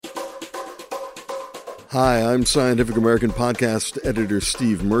Hi, I'm Scientific American podcast editor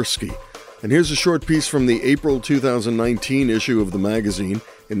Steve Mirsky, and here's a short piece from the April 2019 issue of the magazine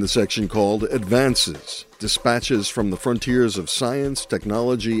in the section called Advances, Dispatches from the Frontiers of Science,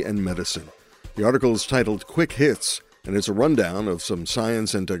 Technology, and Medicine. The article is titled Quick Hits, and it's a rundown of some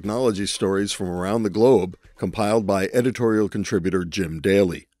science and technology stories from around the globe, compiled by editorial contributor Jim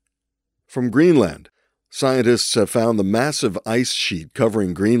Daly. From Greenland, scientists have found the massive ice sheet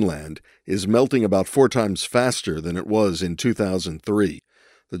covering Greenland is melting about 4 times faster than it was in 2003.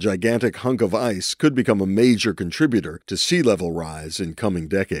 The gigantic hunk of ice could become a major contributor to sea level rise in coming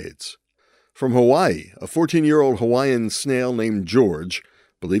decades. From Hawaii, a 14-year-old Hawaiian snail named George,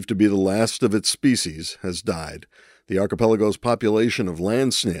 believed to be the last of its species, has died. The archipelago's population of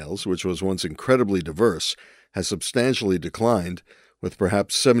land snails, which was once incredibly diverse, has substantially declined, with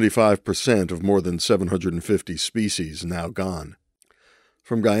perhaps 75% of more than 750 species now gone.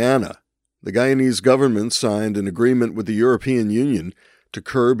 From Guyana, the Guyanese government signed an agreement with the European Union to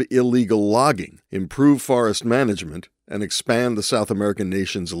curb illegal logging, improve forest management, and expand the South American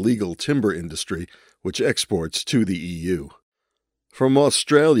nation's legal timber industry, which exports to the EU. From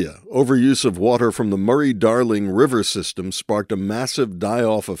Australia, overuse of water from the Murray-Darling River system sparked a massive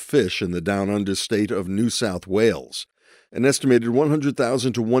die-off of fish in the down-under state of New South Wales. An estimated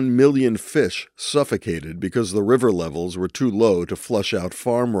 100,000 to 1 million fish suffocated because the river levels were too low to flush out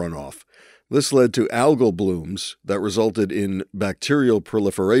farm runoff. This led to algal blooms that resulted in bacterial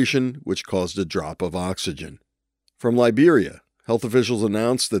proliferation, which caused a drop of oxygen. From Liberia, health officials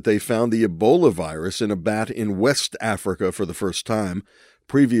announced that they found the Ebola virus in a bat in West Africa for the first time.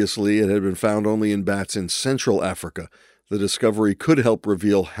 Previously, it had been found only in bats in Central Africa. The discovery could help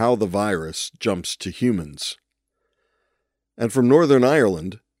reveal how the virus jumps to humans. And from Northern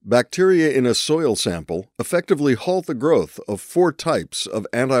Ireland, bacteria in a soil sample effectively halt the growth of 4 types of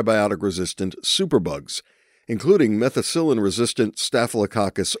antibiotic-resistant superbugs, including methicillin-resistant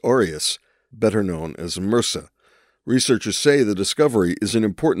Staphylococcus aureus, better known as MRSA. Researchers say the discovery is an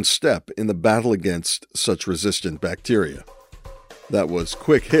important step in the battle against such resistant bacteria. That was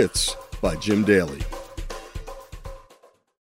Quick Hits by Jim Daly.